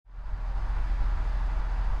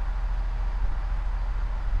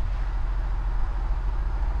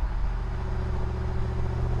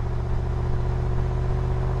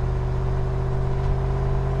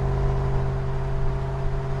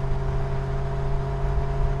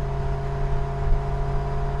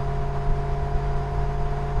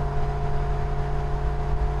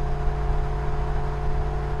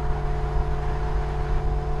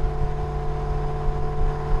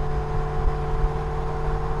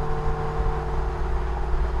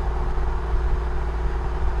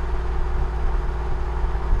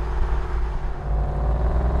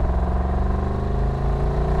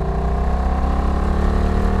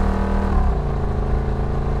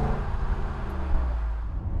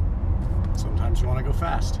Sometimes you want to go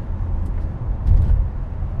fast.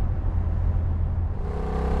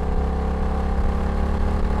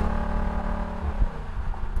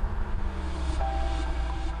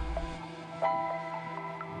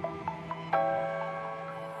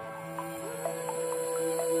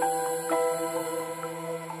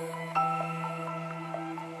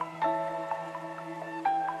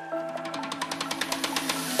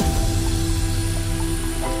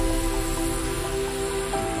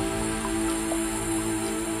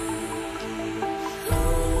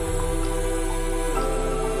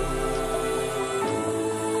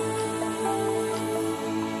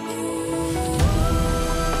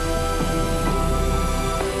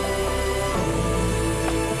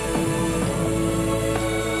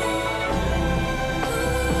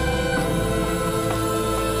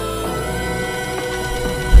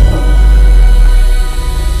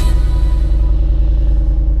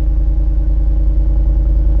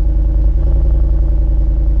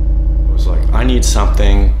 I need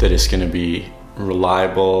something that is going to be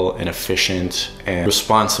reliable and efficient and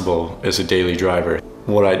responsible as a daily driver.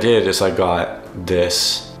 What I did is I got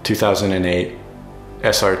this 2008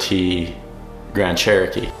 SRT Grand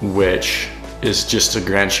Cherokee, which is just a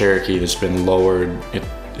Grand Cherokee that's been lowered.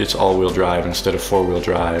 It's all-wheel drive instead of four-wheel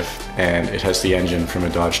drive, and it has the engine from a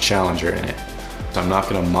Dodge Challenger in it. I'm not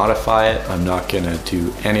going to modify it. I'm not going to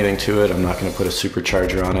do anything to it. I'm not going to put a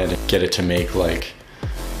supercharger on it and get it to make like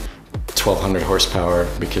 1200 horsepower,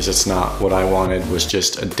 because it's not what I wanted. Was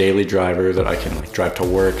just a daily driver that I can like drive to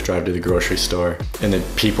work, drive to the grocery store, and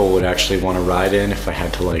that people would actually want to ride in if I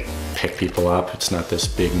had to like pick people up. It's not this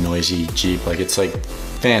big noisy Jeep. Like, it's like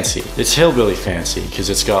fancy. It's hillbilly fancy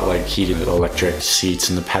because it's got like heated electric seats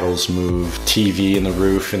and the pedals move, TV in the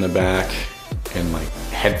roof in the back, and like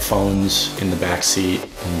headphones in the back seat,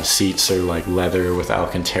 and the seats are like leather with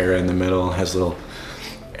Alcantara in the middle. It has little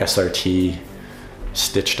SRT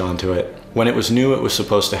stitched onto it. When it was new, it was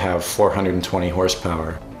supposed to have 420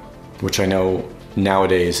 horsepower, which I know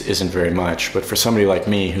nowadays isn't very much, but for somebody like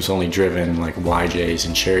me who's only driven like YJs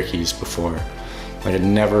and Cherokees before, I had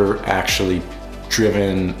never actually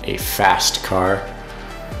driven a fast car.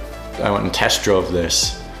 I went and test drove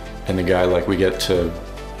this, and the guy, like, we get to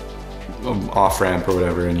off-ramp or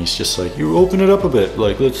whatever, and he's just like, you open it up a bit,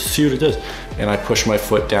 like, let's see what it does. And I push my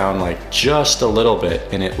foot down like just a little bit,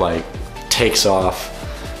 and it like takes off,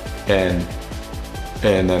 and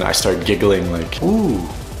then I start giggling like, ooh,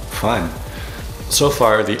 fun. So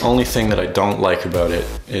far, the only thing that I don't like about it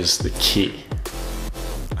is the key.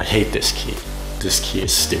 I hate this key. This key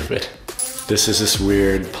is stupid. This is this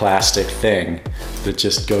weird plastic thing that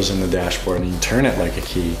just goes in the dashboard, and you turn it like a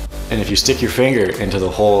key. And if you stick your finger into the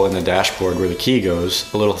hole in the dashboard where the key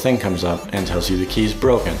goes, a little thing comes up and tells you the key's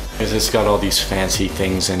broken. Because it's got all these fancy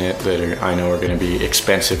things in it that I know are going to be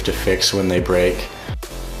expensive to fix when they break.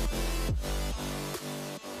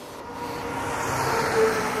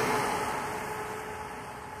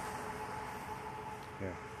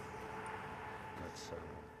 Yeah.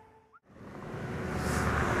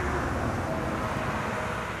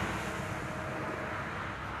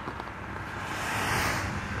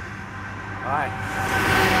 Hi.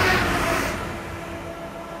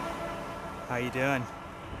 How you doing?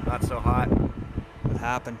 Not so hot. What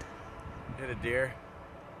happened? Hit a deer.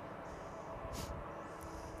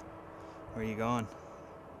 Where are you going?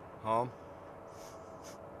 Home.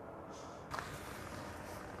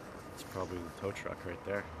 It's probably the tow truck right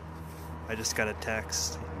there. I just got a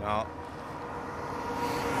text. No.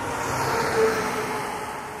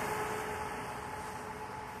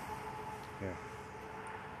 Here.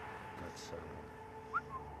 Let's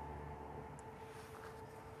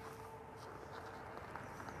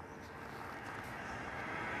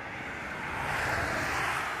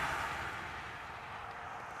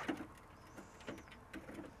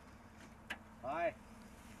Hi.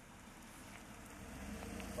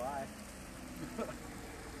 Bye.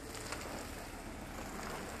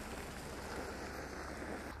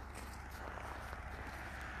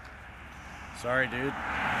 Sorry, dude.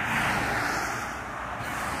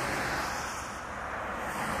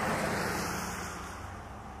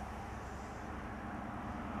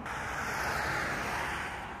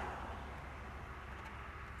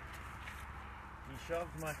 He shoved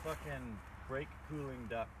my fucking brake cooling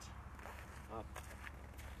duct up.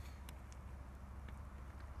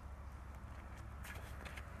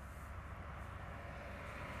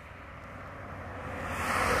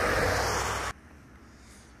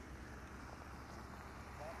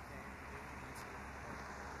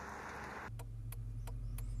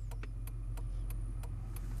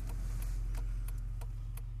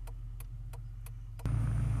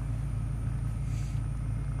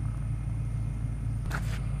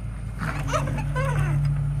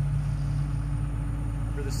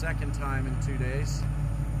 the second time in 2 days.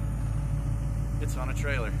 It's on a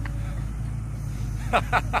trailer.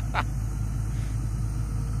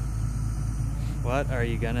 What are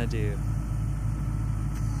you gonna do?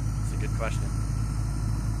 It's a good question.